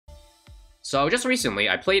So just recently,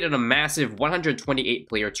 I played in a massive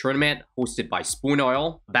 128-player tournament hosted by Spoon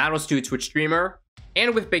Oil, Battles to Twitch streamer,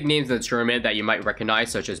 and with big names in the tournament that you might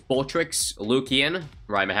recognize such as Boltrix, Lukian,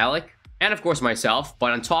 Rymahalik, and of course myself.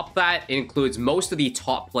 But on top of that, it includes most of the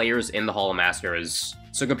top players in the Hall of Masters.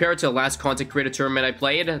 So compared to the last content creator tournament I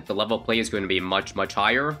played, the level of play is going to be much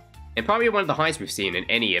higher, and probably one of the highest we've seen in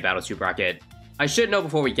any Battles 2 bracket. I should know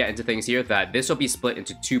before we get into things here that this will be split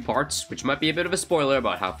into 2 parts, which might be a bit of a spoiler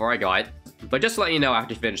about how far I got. But just to let you know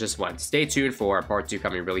after you finish this one, stay tuned for part 2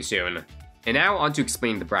 coming really soon. And now on to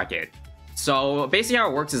explain the bracket. So basically how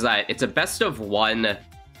it works is that it's a best of 1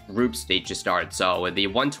 group stage to start. So the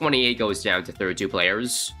 128 goes down to 32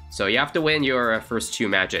 players. So you have to win your first 2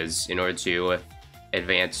 matches in order to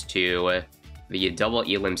advance to the double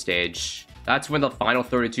elim stage. That's when the final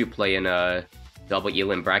 32 play in a double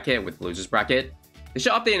elim bracket with losers bracket. They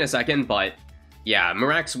should update in a second, but yeah,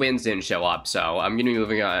 Mirax wins didn't show up, so I'm going to be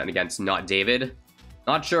moving on against Not David.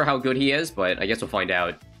 Not sure how good he is, but I guess we'll find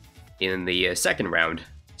out in the second round.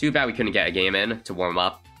 Too bad we couldn't get a game in to warm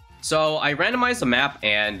up. So I randomized the map,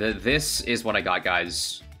 and this is what I got,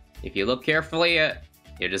 guys. If you look carefully, it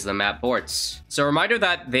is the map boards. So a reminder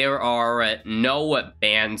that there are no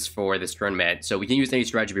bans for this tournament, so we can use any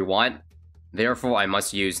strategy we want. Therefore, I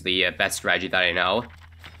must use the best strategy that I know.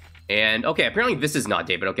 And, okay, apparently this is not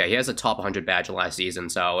David. Okay, he has a top 100 badge last season,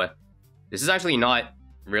 so this is actually not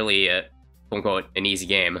really, quote-unquote, an easy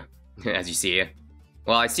game, as you see.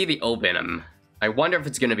 Well, I see the open. I wonder if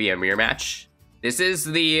it's going to be a mirror match. This is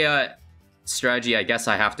the strategy I guess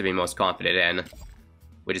I have to be most confident in,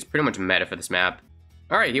 which is pretty much meta for this map.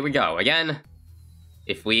 Alright, here we go. Again,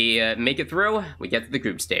 if we make it through, we get to the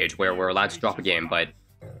group stage, where we're allowed to drop a game, but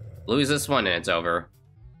lose this one and it's over.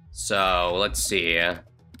 So, let's see.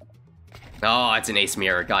 Oh, it's an ace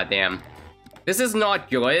mirror, goddamn. This is not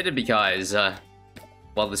good because,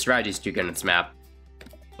 well, the strategy's too good in this map.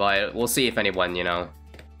 But we'll see if anyone, you know,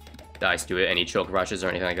 dies to it, any choke rushes or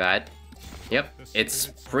anything like that. Yep, it's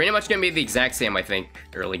pretty much gonna be the exact same, I think,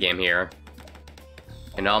 early game here.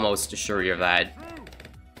 Can almost assure you of that.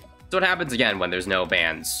 So what happens again when there's no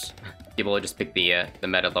bans? People will just pick the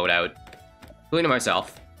meta loadout, including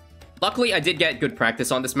myself. Luckily, I did get good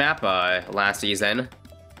practice on this map last season.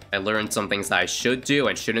 I learned some things that I should do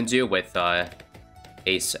and shouldn't do with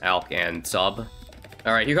Ace, Alk, and Sub.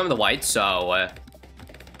 Alright, here come the whites, so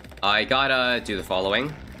I gotta do the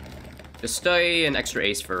following. Just an extra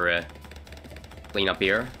ace for clean up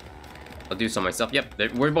here. I'll do some myself.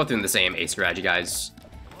 Yep, we're both doing the same ace strategy, guys.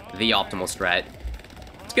 The optimal strat.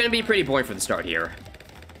 It's gonna be pretty boring for the start here.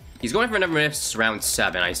 He's going for number myths round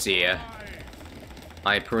 7, I see.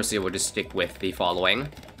 I personally will just stick with the following,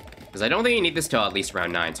 because I don't think you need this till at least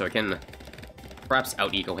round 9, so I can perhaps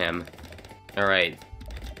out-eco him. Alright,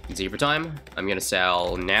 zebra time. I'm gonna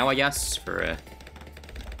sell now, I guess, for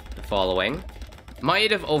the following. Might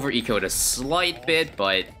have over-ecoed a slight bit,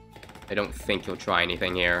 but I don't think he'll try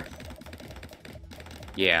anything here.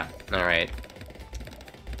 Yeah, alright.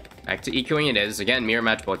 Back to ecoing it is. Again, mirror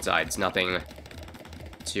match both sides. Nothing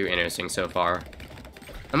too interesting so far.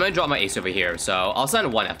 I'm gonna drop my ace over here, so I'll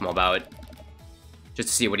send one FMO out just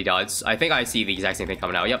to see what he does. I think I see the exact same thing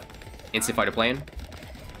coming out. Yep. Instant fighter plane.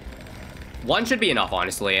 1 should be enough,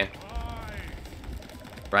 honestly.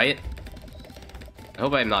 Right? I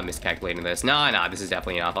hope I'm not miscalculating this. Nah, this is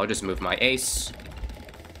definitely enough. I'll just move my ace.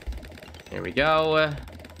 There we go.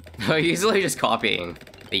 Easily just copying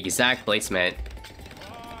the exact placement.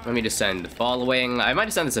 Let me just send the following. I might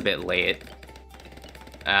have sent this a bit late.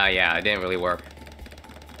 Yeah, it didn't really work.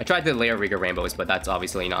 I tried the layer rigger rainbows, but that's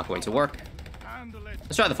obviously not going to work.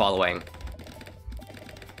 Let's try the following.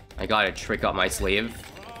 I got a trick up my sleeve.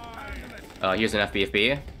 Here's an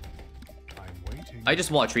FBFB. I just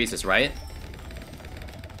wall trees this, right?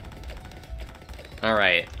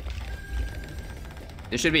 Alright.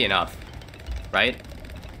 This should be enough. Right?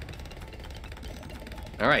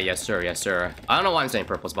 Alright, yes sir, yes sir. I don't know why I'm saying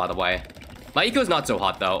purples, by the way. My eco's not so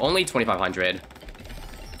hot, though. Only 2,500.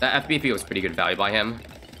 That FBP was pretty good value by him.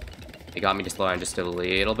 It got me to slow down just a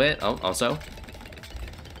little bit. Oh, also.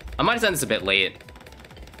 I might have sent this a bit late.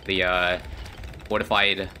 The,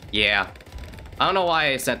 fortified... Yeah. I don't know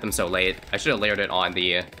why I sent them so late. I should have layered it on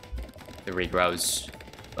the regrows.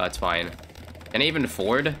 But that's fine. Can I even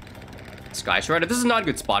afford Sky Shredder? This is not a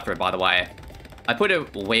good spot for it, by the way. I put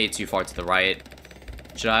it way too far to the right.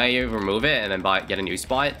 Should I remove it and then get a new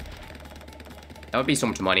spot? That would be so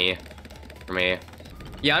much money for me.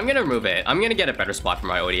 Yeah, I'm gonna remove it. I'm gonna get a better spot for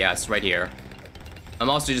my ODS right here. I'm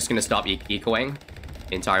also just gonna stop ecoing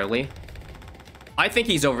entirely. I think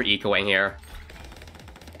he's over ecoing here.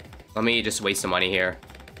 Let me just waste some money here.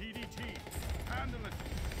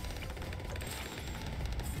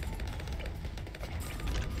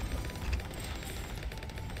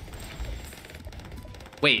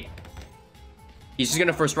 Wait. He's just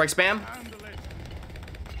gonna first strike spam?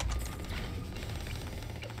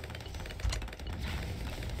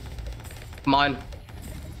 Come on.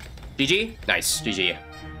 GG? Nice. GG.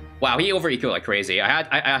 Wow, he over-EQ'd like crazy.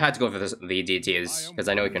 I had to go for the DTs, because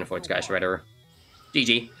I know he can afford Sky Shredder.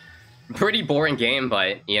 GG. Pretty boring game,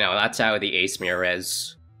 but, you know, that's how the Ace Mirror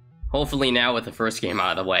is. Hopefully now with the first game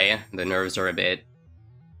out of the way, the nerves are a bit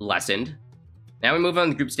lessened. Now we move on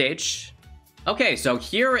to the group stage. Okay, so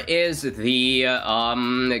here is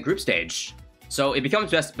the group stage. So it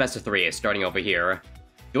becomes best of 3, starting over here.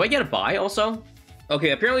 Do I get a bye also?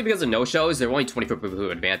 Okay, apparently because of no-shows, there are only 24 people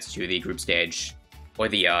who advance to the group stage. Or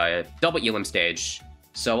the double elim stage.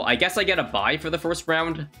 So I guess I get a bye for the first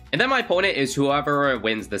round. And then my opponent is whoever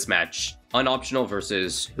wins this match. Unoptional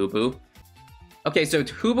versus Hubu. Okay, so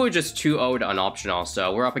Hubu just 2-0'd unoptional,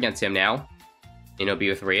 so we're up against him now. In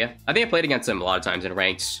OBO3. I think I played against him a lot of times in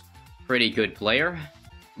ranks. Pretty good player.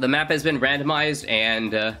 The map has been randomized,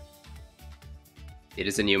 and it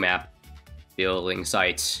is a new map. Building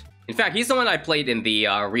site. In fact, he's the one I played in the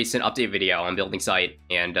recent update video on building site,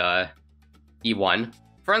 and he won.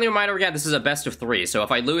 Friendly reminder again, this is a best of 3, so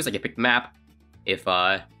if I lose, I can pick the map. If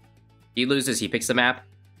he loses, he picks the map.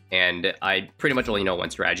 And I pretty much only know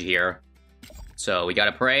one strategy here. So we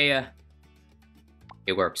gotta pray.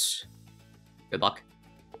 It works. Good luck.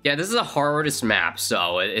 Yeah, this is the hardest map,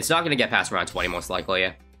 so it's not gonna get past round 20 most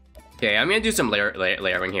likely. Okay, I'm gonna do some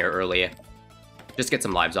layering here early. Just get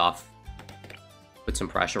some lives off. Put some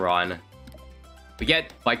pressure on. We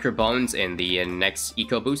get Biker Bones in the next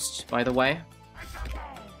Eco Boost, by the way.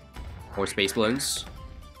 More Space Bloons.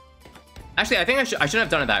 Actually, I think I shouldn't have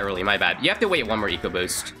done it that early, my bad. You have to wait one more Eco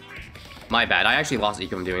Boost. My bad, I actually lost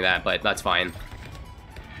Eco from doing that, but that's fine.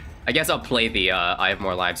 I guess I'll play the I have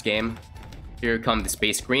more lives game. Here come the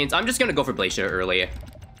Space Greens. I'm just gonna go for Blacia early.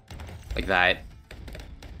 Like that.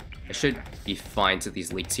 I should be fine to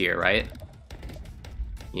these leaks here, right?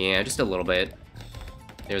 Yeah, just a little bit.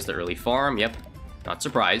 There's the early farm, yep. Not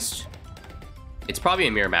surprised. It's probably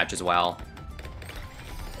a mirror match as well.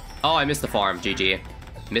 Oh, I missed the farm, GG.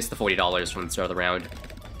 Missed the $40 from the start of the round.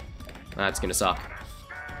 That's gonna suck.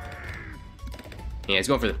 Yeah, he's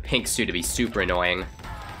going for the pink suit to be super annoying.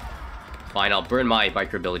 Fine, I'll burn my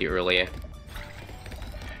biker ability early.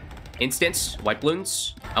 Instant, white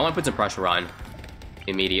balloons. I want to put some pressure on.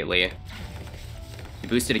 Immediately. You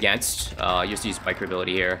boost it against. Just use biker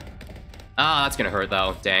ability here. Ah, that's gonna hurt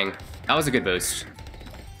though, dang. That was a good boost.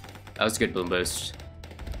 That was a good boom boost.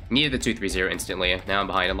 Needed the 2-3-0 instantly. Now I'm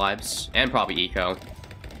behind in lives. And probably eco.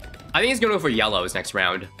 I think he's gonna go for yellows next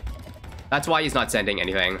round. That's why he's not sending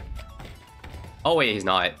anything. Oh wait, he's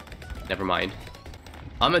not. Never mind.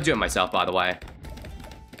 I'm gonna do it myself, by the way.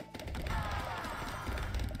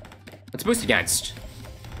 Let's boost against.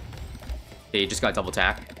 Okay, you just got double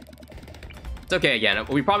tack. It's okay again.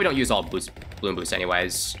 We probably don't use all balloon boost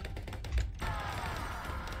anyways.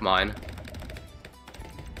 Come on.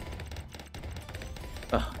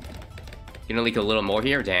 Ugh. Gonna leak a little more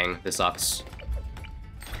here? Dang, this sucks.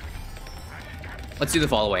 Let's do the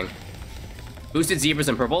following. Boosted zebras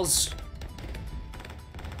and purples.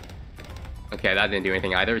 Okay, that didn't do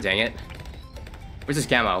anything either, dang it. Where's his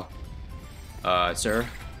camo? Sir?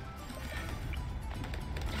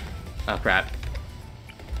 Oh, crap.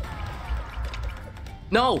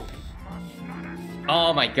 No!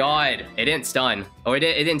 Oh my god, it didn't stun. Oh, it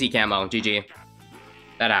didn't decamo, GG.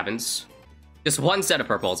 That happens. Just one set of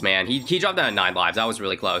purples, man. He dropped down at 9 lives, that was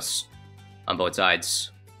really close. On both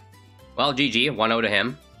sides. Well, GG, 1-0 to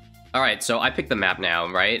him. Alright, so I picked the map now,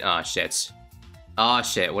 right? Aw, shit. Aw,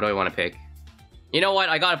 shit, what do I want to pick? You know what?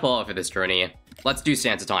 I gotta pull out for this journey. Let's do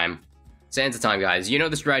Santa time. Santa time, guys. You know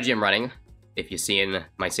the strategy I'm running, if you've seen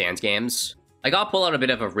my Sans games. I gotta pull out a bit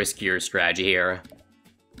of a riskier strategy here.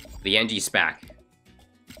 The NG SPAC.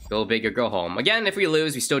 Go big or go home. Again, if we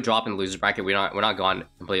lose, we still drop in the loser's bracket. We're not gone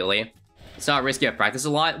completely. It's not risky. I practice a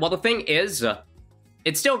lot. Well, the thing is,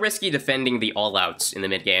 it's still risky defending the all-outs in the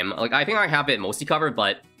mid-game. Like, I think I have it mostly covered,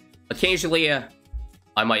 but occasionally,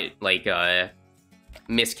 I might, like,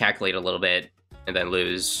 miscalculate a little bit and then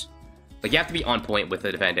lose. Like, you have to be on point with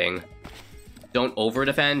the defending. Don't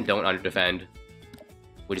over-defend, don't under-defend.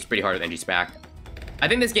 Which is pretty hard with NG SPAC. I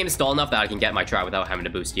think this game is stalled enough that I can get my try without having to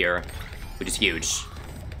boost here, which is huge.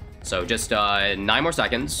 So just 9 more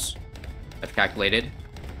seconds. I've calculated.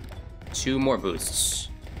 2 more boosts.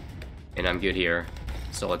 And I'm good here.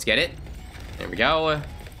 So let's get it. There we go.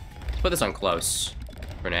 Let's put this on close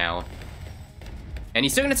for now. And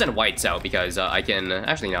he's still gonna send whites out because I can...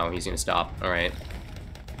 Actually, no, he's gonna stop. Alright.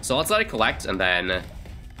 So let's let it collect and then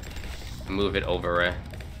move it over.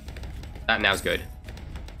 That now's good.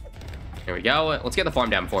 There we go. Let's get the farm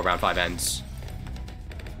down before round 5 ends.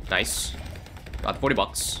 Nice. Got the 40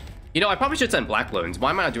 bucks. You know, I probably should send Black Bloons.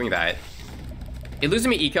 Why am I not doing that? It loses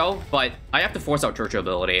me eco, but I have to force out Churchill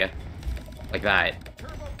ability. Like that.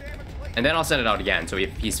 And then I'll send it out again, so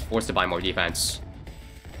he's forced to buy more defense.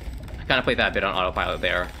 I kind of played that a bit on autopilot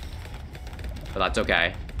there. But that's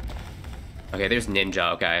okay. Okay, there's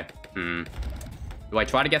Ninja, okay. Do I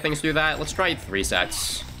try to get things through that? Let's try 3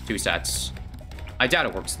 sets. 2 sets. I doubt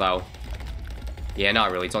it works, though. Yeah,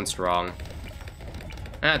 not really. It's unstrong.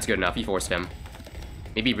 That's good enough. He forced him.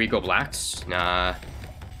 Maybe Rico Blacks? Nah.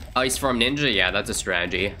 Ice Farm Ninja? Yeah, that's a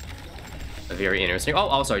strategy. Very interesting. Oh,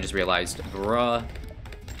 also, I just realized. Bruh.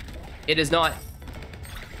 It is not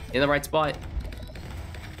in the right spot.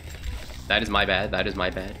 That is my bad. That is my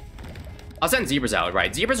bad. I'll send Zebras out,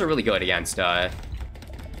 right? Zebras are really good against, what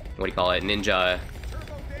do you call it? Ninja.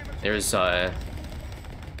 There's,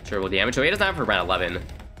 turbo damage. So he doesn't have for round 11.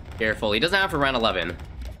 Careful. He doesn't have for round 11.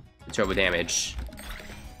 Turbo damage.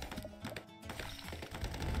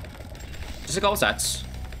 Just a couple sets.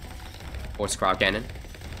 Force Crowd Cannon.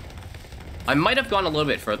 I might have gone a little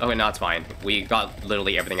bit further. Okay, no, it's fine. We got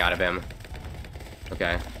literally everything out of him.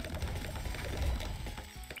 Okay.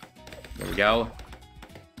 There we go.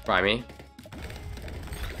 Try me.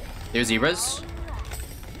 There's Zebras.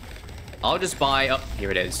 I'll just buy... Oh,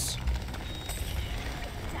 here it is.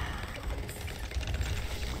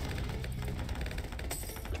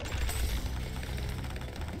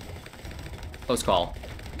 Close call.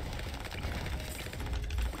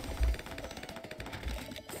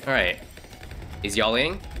 Alright. Is he all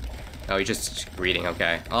in? Oh, he's just greeting.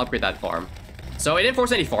 Okay. I'll upgrade that farm. So I didn't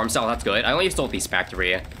force any farm style. That's good. I only stole these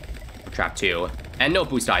factory for trap 2. And no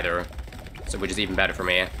boost either. So which is even better for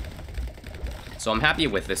me. So I'm happy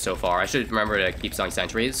with this so far. I should remember to keep selling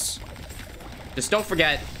sentries. Just don't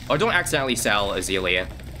forget, or don't accidentally sell Azealia.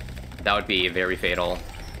 That would be very fatal.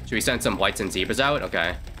 Should we send some whites and zebras out?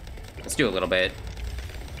 Okay. Let's do a little bit.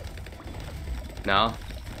 No?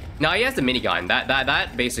 No, he has the minigun.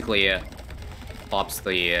 That basically pops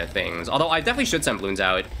the things. Although I definitely should send Bloons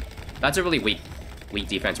out. That's a really weak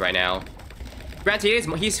defense right now. Granted,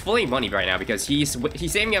 he's fully moneyed right now because he's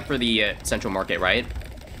saving up for the central market, right?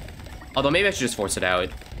 Although maybe I should just force it out.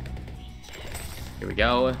 Here we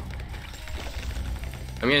go.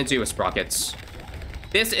 I'm gonna do a sprockets.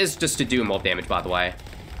 This is just to do mob damage, by the way.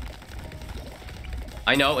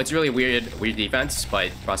 I know it's really weird defense,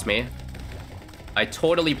 but trust me, I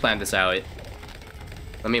totally planned this out.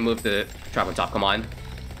 Let me move the trap on top. Come on.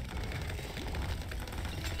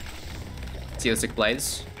 See the sick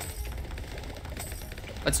plays.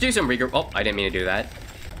 Let's do some Rieger. Oh, I didn't mean to do that.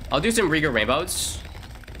 I'll do some Rieger rainbows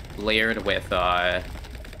layered with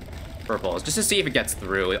purples just to see if it gets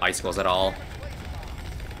through icicles at all.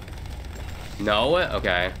 No?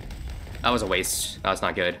 Okay. That was a waste. That was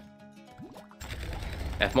not good.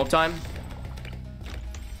 F-mob time.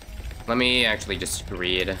 Let me actually just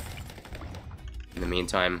read in the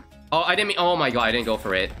meantime. Oh, I didn't mean... Oh my god, I didn't go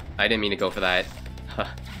for it. I didn't mean to go for that.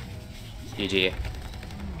 GG.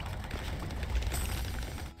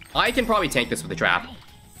 I can probably tank this with a trap.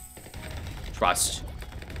 Trust.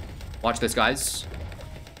 Watch this, guys.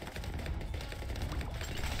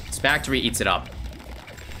 This factory eats it up.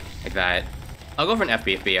 Like that. I'll go for an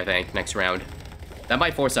FBFB, I think, next round. That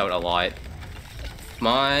might force out a lot. Come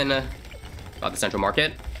on. Got the central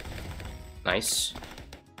market. Nice.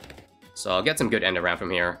 So I'll get some good end around from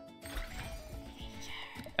here.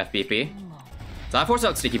 FBFB. So I forced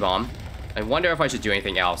out Sticky Bomb. I wonder if I should do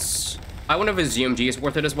anything else. I wonder if his ZMG is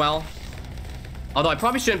worth it as well. Although I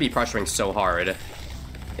probably shouldn't be pressuring so hard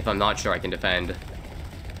if I'm not sure I can defend.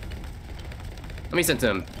 Let me send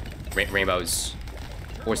some rainbows.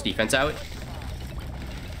 Force defense out.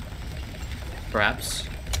 Perhaps.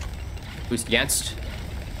 Boost against.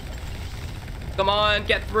 Come on,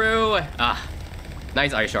 get through! Ah.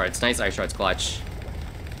 Nice ice shards. Nice ice shards clutch.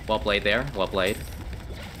 Well played there. Well played.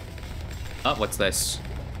 Oh, what's this?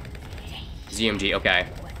 ZMG, okay.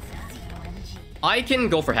 I can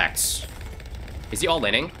go for Hex. Is he all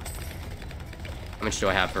inning? How much do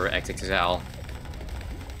I have for XXL?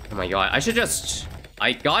 Oh my god, I should just...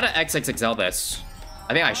 I gotta XXL this.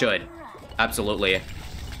 I think I should. Absolutely.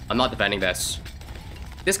 I'm not defending this.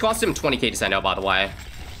 This cost him 20k to send out, by the way.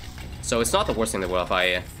 So it's not the worst thing in the world if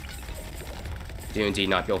I do indeed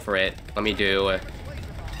not go for it. Let me do...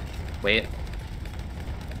 Wait.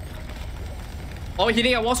 Oh, he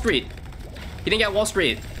didn't get Wall Street. He didn't get Wall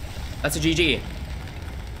Street. That's a GG.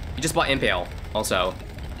 He just bought Impale, also.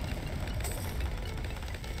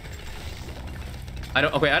 I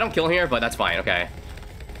don't kill him here, but that's fine, okay.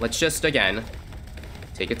 Let's just, again,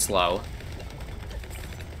 take it slow.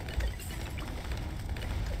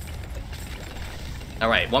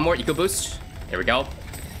 Alright, one more eco boost. There we go.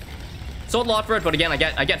 Sold a lot for it, but again, I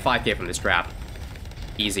get 5k from this trap.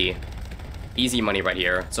 Easy. Easy money right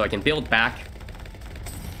here. So I can build back.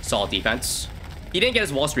 Solid defense. He didn't get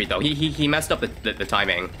his Wall Street, though. He messed up the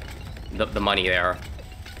timing. The money there.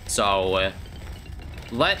 So,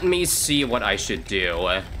 let me see what I should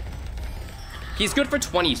do. He's good for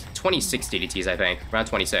 26 DDTs, I think. Around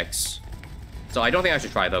 26. So I don't think I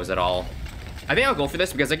should try those at all. I think I'll go for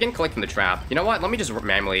this because I can collect from the trap. You know what? Let me just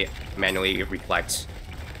manually reflect.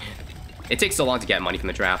 It takes so long to get money from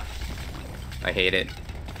the trap. I hate it.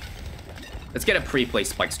 Let's get a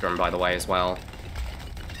pre-placed Spike Storm, by the way, as well.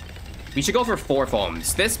 We should go for 4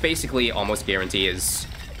 foams. This basically almost guarantees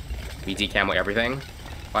we decamo everything,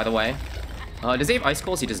 by the way. Does he have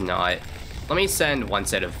icicles? He does not. Let me send one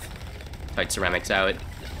set of tight ceramics out.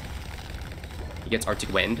 He gets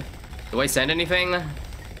Arctic Wind. Do I send anything?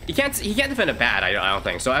 He can't defend a bat, I don't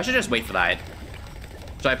think. So I should just wait for that.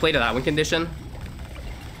 Should I play to that win condition?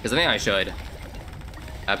 Because I think I should.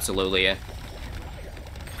 Absolutely.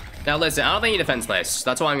 Now listen, I don't think he defends this.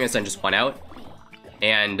 That's why I'm gonna send just one out.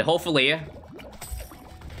 And hopefully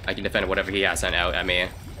I can defend whatever he has sent out at me.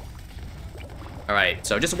 Alright,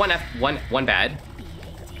 so just one bad.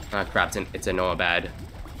 Ah, crap, it's a Noah bad.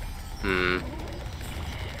 I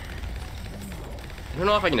don't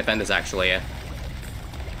know if I can defend this, actually.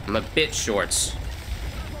 I'm a bit short.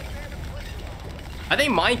 I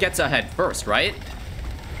think mine gets ahead first, right?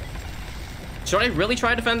 Should I really try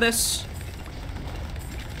to defend this?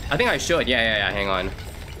 I think I should. Yeah, hang on.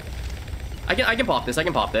 I can pop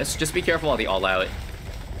this. Just be careful of the all-out.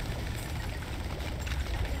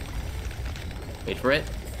 Wait for it.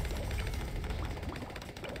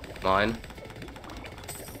 Come on.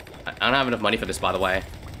 I don't have enough money for this, by the way.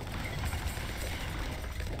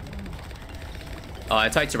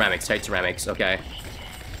 Tight ceramics, okay.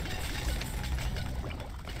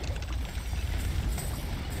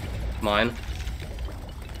 Come on.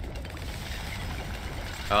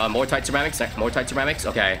 More tight ceramics,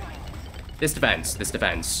 okay. This defends.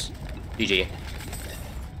 GG.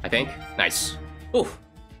 I think. Nice. Oof.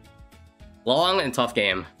 Long and tough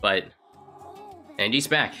game, but NG's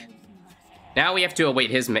back. Now we have to await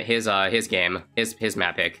his map pick, which is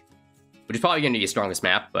probably going to be his strongest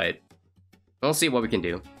map, but we'll see what we can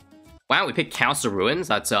do. Wow, we picked Council Ruins.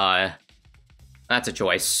 That's a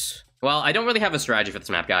choice. Well, I don't really have a strategy for this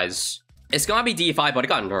map, guys. It's gonna be D5, but it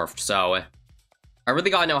got nerfed, so I really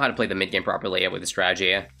gotta know how to play the mid game properly with the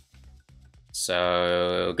strategy.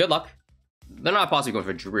 So good luck. They're not possibly going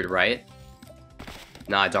for Druid, right?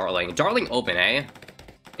 Nah, Darling. Darling open, eh?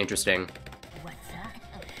 Interesting.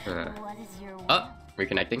 Oh,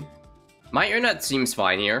 reconnecting. My internet seems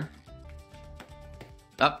fine here.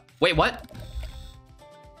 Oh, wait, what?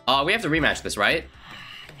 We have to rematch this, right?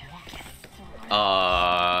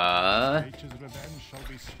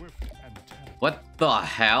 What the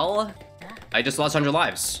hell? I just lost 100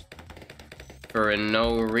 lives. For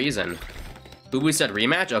no reason. Boo said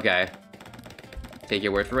rematch? Okay. Take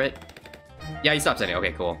your word for it. Yeah, he stopped saying it.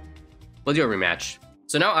 Okay, cool. We'll do a rematch.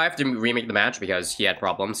 So now I have to remake the match because he had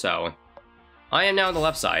problems, so I am now on the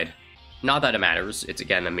left side. Not that it matters. It's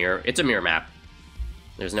again a mirror. It's a mirror map.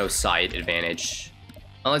 There's no side advantage.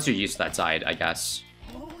 Unless you're used to that side, I guess.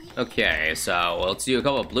 Okay, so let's do a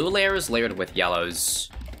couple of blue layers layered with yellows.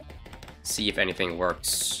 See if anything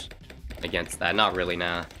works against that. Not really,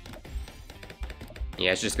 nah. Yeah,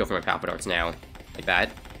 let's just go for my Power Darts now. Like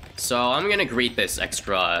that. So I'm gonna greet this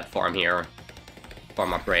extra farm here.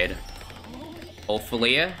 Farm upgrade.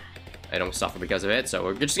 Hopefully, I don't suffer because of it. So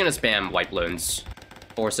we're just gonna spam white balloons.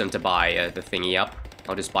 Force him to buy the thingy up.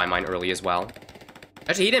 I'll just buy mine early as well.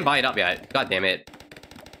 Actually, he didn't buy it up yet. God damn it.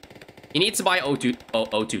 He needs to buy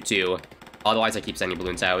 022. Otherwise, I keep sending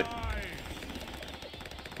balloons out.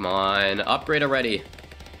 Come on, upgrade already.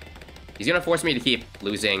 He's gonna force me to keep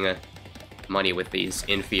losing money with these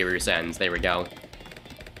inferior sends. There we go.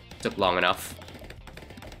 Took long enough.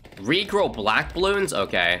 Regrow black balloons?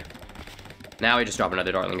 Okay. Now I just drop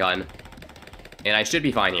another Darling Gun. And I should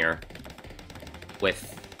be fine here.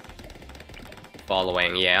 With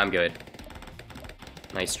following. Yeah, I'm good.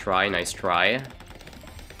 Nice try, nice try.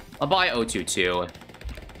 I'll buy 022.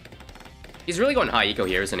 He's really going high eco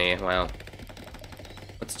here, isn't he? Wow.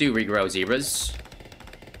 Let's do regrow zebras.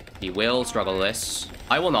 He will struggle this.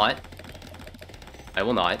 I will not. I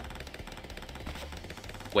will not.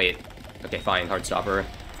 Wait. Okay, fine. Heartstopper.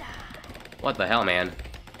 What the hell, man?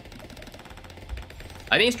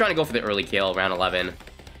 I think he's trying to go for the early kill, round 11.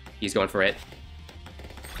 He's going for it.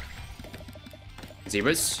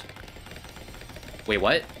 Zebras. Wait,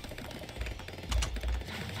 what?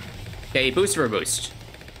 Okay, boost for a boost.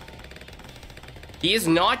 He is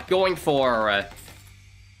not going for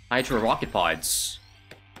Hydra rocket pods.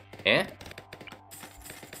 Eh?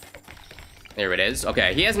 There it is.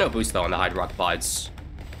 Okay, he has no boost though on the Hydra rocket pods.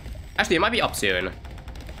 Actually, it might be up soon.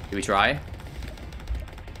 Do we try?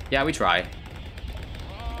 Yeah, we try.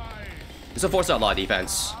 This will force out a lot of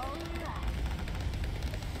defense.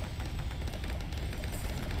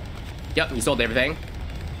 Yep, he sold everything.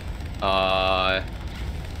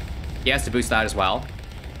 He has to boost that as well.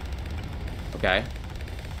 Okay.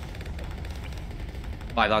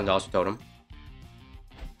 $5,000 for totem.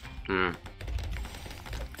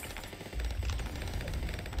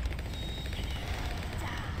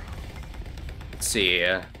 Let's see.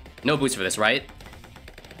 No boost for this, right?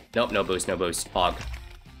 Nope, no boost, no boost. Hog.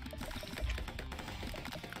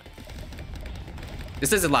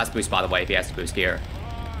 This is his last boost, by the way, if he has to boost here.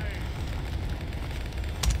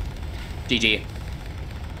 GG.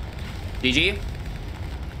 GG.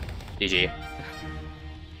 GG.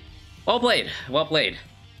 Well played. Well played.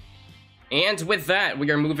 And with that, we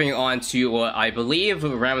are moving on to, I believe,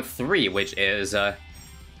 round 3, which is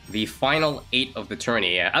the final 8 of the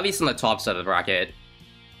tourney, at least on the top side of the bracket.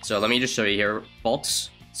 So let me just show you here, folks.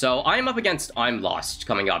 So I'm up against I'm Lost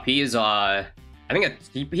coming up. He is, I think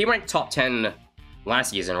he ranked top 10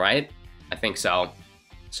 last season, right? I think so.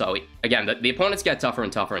 So again, the opponents get tougher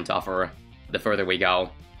and tougher and tougher the further we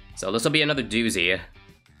go. So this will be another doozy.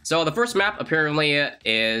 So the first map apparently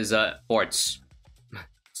is forts.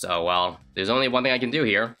 So, well, there's only one thing I can do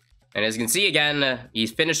here. And as you can see again,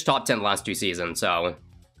 he's finished top 10 last 2 seasons, so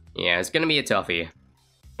yeah, it's gonna be a toughie.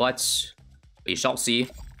 But we shall see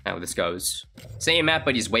how this goes. Same map,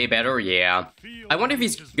 but he's way better, yeah. I wonder if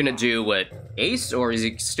he's gonna do Ace, or is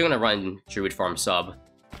he still gonna run Druid farm sub?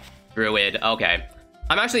 Druid, okay.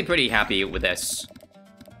 I'm actually pretty happy with this.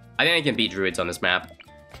 I think I can beat Druids on this map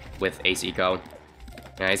with Ace Eco.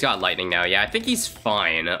 Yeah, he's got Lightning now. Yeah, I think he's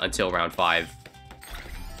fine until round 5.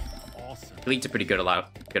 He leads a pretty good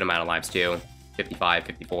amount of lives too. 55,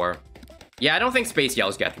 54. Yeah, I don't think Space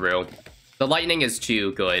Yells get through. The Lightning is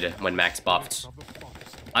too good when max buffed.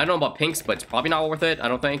 I don't know about Pinks, but it's probably not worth it, I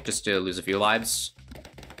don't think, just to lose a few lives.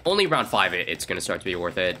 Only round 5 it's gonna start to be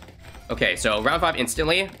worth it. Okay, so round 5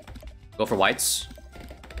 instantly. Go for Whites.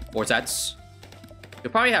 4 sets.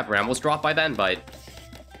 You'll probably have Rambles drop by then, but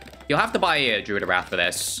you'll have to buy a Druid of Wrath for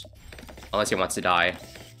this. Unless he wants to die.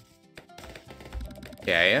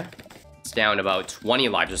 Okay. It's down about 20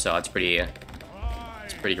 lives or so. It's pretty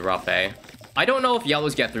rough, eh? I don't know if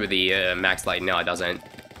yellows get through the max light. No, it doesn't.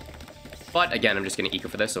 But again, I'm just gonna eco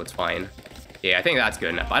for this, so it's fine. Yeah, I think that's good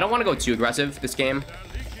enough. I don't want to go too aggressive this game.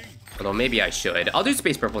 Although maybe I should. I'll do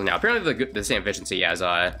Space Purple now. Apparently the same efficiency as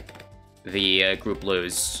the group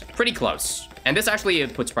Blues. Pretty close. And this actually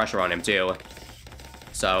puts pressure on him too.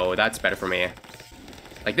 So that's better for me.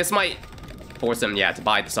 Like, this might force him, yeah, to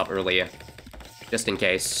buy this up early. Just in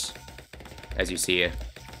case. As you see.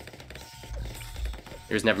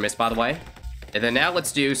 There's Never Miss, by the way. And then now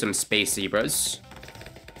let's do some Space Zebras.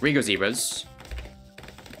 Rigo Zebras.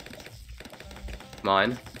 Come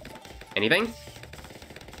on. Anything?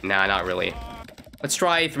 Nah, not really. Let's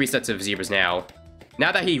try 3 sets of Zebras now.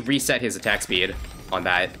 Now that he reset his attack speed on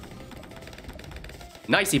that.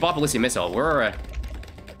 Nice, he bought Ballistic Missile. We're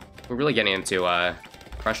really getting him to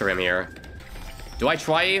pressure him here. Do I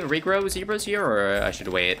try Regrow Zebras here, or I should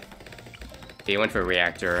wait? Okay, he went for a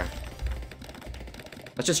Reactor.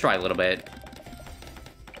 Let's just try a little bit.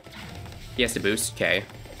 He has to boost, okay.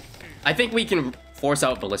 I think we can force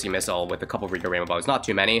out Ballistic Missile with a couple Regrow Rainbow Bows. Not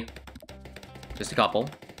too many. Just a couple.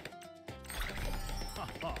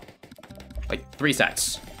 Like 3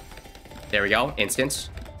 sets. There we go, instant.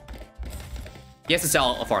 He has to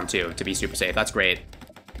sell a farm too to be super safe. That's great.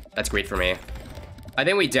 That's great for me. I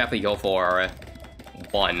think we definitely go for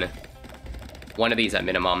one of these at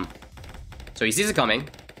minimum. So he sees it coming.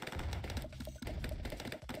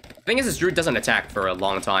 The thing is, this Druid doesn't attack for a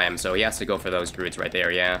long time, so he has to go for those Druids right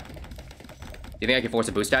there, yeah. Do you think I can force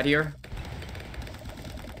a boost out here?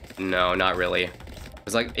 No, not really.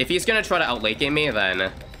 Because, like, if he's gonna try to out late game me,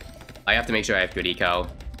 then I have to make sure I have good eco.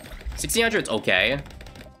 1600's okay,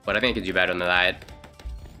 but I think I could do better than that.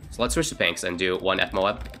 So let's switch to Pinks and do 1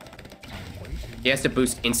 F-Moab. He has to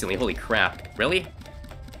boost instantly. Holy crap. Really?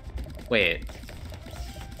 Wait.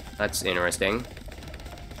 That's interesting.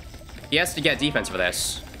 He has to get defense for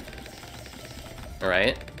this.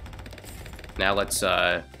 Alright. Now let's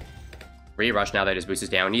re-rush now that his boost is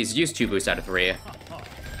down. He's used 2 boosts out of 3.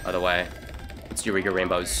 By the way. Let's do Rigo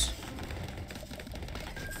Rainbows.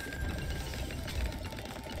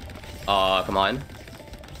 Come on.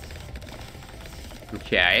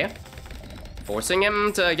 Okay. Forcing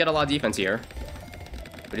him to get a lot of defense here.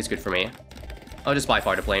 But it's good for me. I'll just buy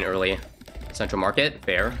fighter plane early. Central market,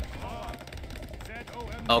 fair.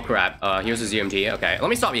 Oh crap, here's a ZMG. Okay, let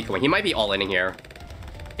me stop ecoing. He might be all in here.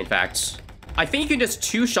 In fact, I think you can just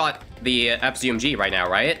two-shot the FZMG right now,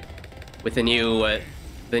 right? With the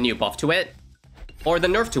new buff to it. Or the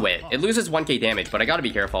nerf to it. It loses 1k damage, but I gotta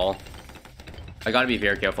be careful. I gotta be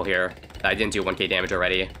very careful here that I didn't do 1k damage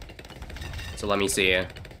already. So let me see.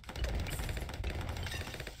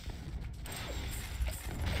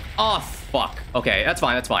 Oh, fuck. Okay, that's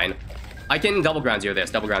fine, that's fine. I can double ground zero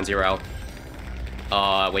this, double ground zero.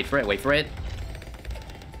 Wait for it, wait for it.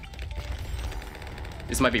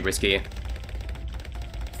 This might be risky.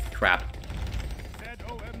 Crap.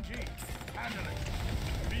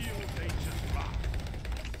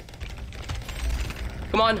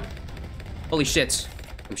 Come on! Holy shit.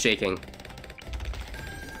 I'm shaking.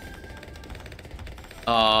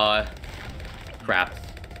 Crap.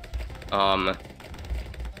 I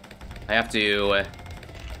have to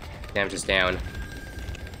damage this down.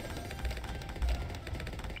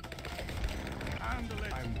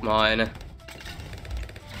 Come on.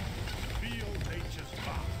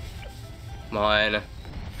 Come on.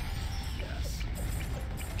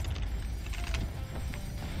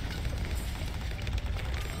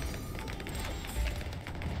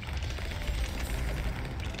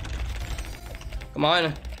 Come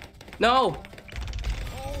on. No!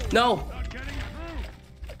 No!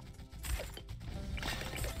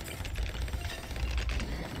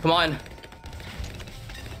 Come on.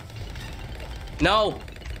 No!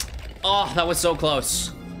 Oh, that was so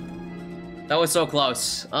close. That was so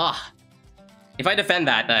close. Ah. If I defend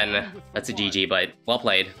that, then that's a GG, but well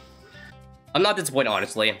played. I'm not disappointed,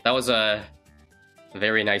 honestly. That was a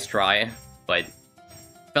very nice try, but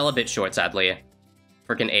fell a bit short, sadly.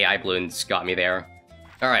 Freaking AI Bloons got me there.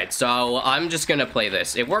 Alright, so I'm just gonna play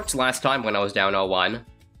this. It worked last time when I was down 0-1.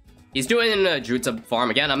 He's doing a Jutsu farm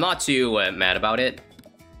again. I'm not too mad about it,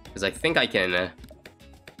 because I think I can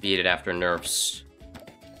beat it after nerfs.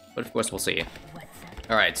 But of course, we'll see.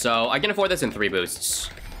 Alright, so I can afford this in 3 boosts.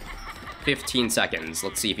 15 seconds.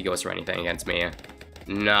 Let's see if he goes for anything against me.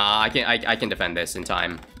 Nah, I can defend this in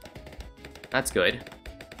time. That's good.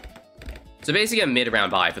 So basically a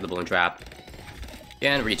mid-round buy for the balloon trap.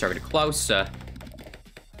 Again, retargeted close.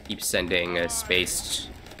 Keep sending spaced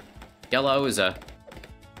yellows.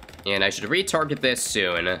 And I should retarget this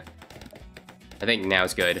soon. I think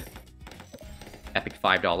now's good. Epic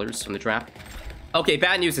 $5 from the trap. Okay,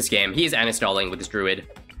 bad news this game. He is uninstalling with his druid.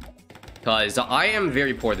 Because I am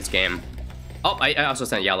very poor this game. Oh, I also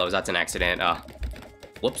sent yellows. That's an accident.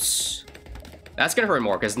 Whoops. That's gonna hurt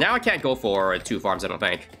more, because now I can't go for 2 farms, I don't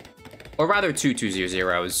think. Or rather, 2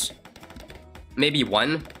 2-0-0s. Maybe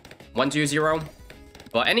 1 1-2-0.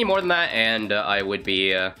 But any more than that, and I would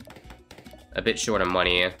be a bit short of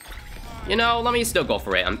money. You know, let me still go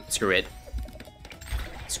for it. Screw it.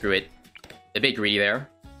 Screw it. A bit greedy there.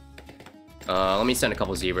 Let me send a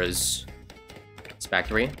couple zebras. It's back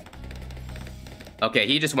 3. Okay,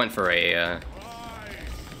 he just went for a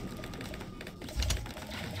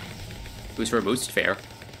boost for a boost. Fair.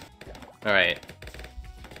 Alright.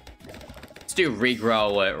 Let's do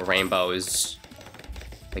regrow rainbows.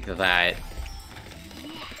 Like that.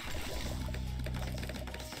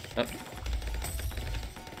 Oh.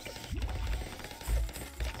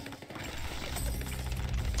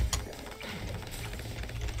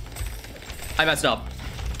 I messed up.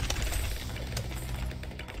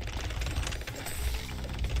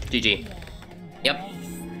 GG. Yep.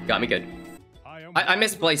 Got me good. I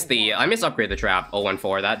misplaced the... I misupgraded the trap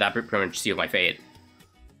 0-1-4. That pretty much sealed my fate.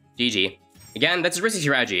 GG. Again, that's a risky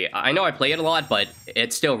strategy. I know I play it a lot, but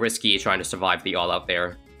it's still risky trying to survive the all-out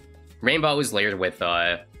there. Rainbow is layered with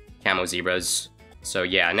camo zebras. So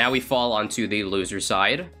yeah, now we fall onto the loser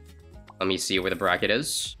side. Let me see where the bracket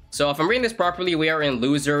is. So if I'm reading this properly, we are in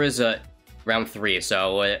losers round 3.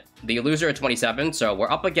 So the loser at 27. So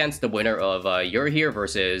we're up against the winner of You're Here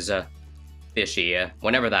versus Fishy,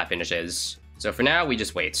 whenever that finishes. So for now, we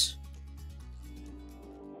just wait.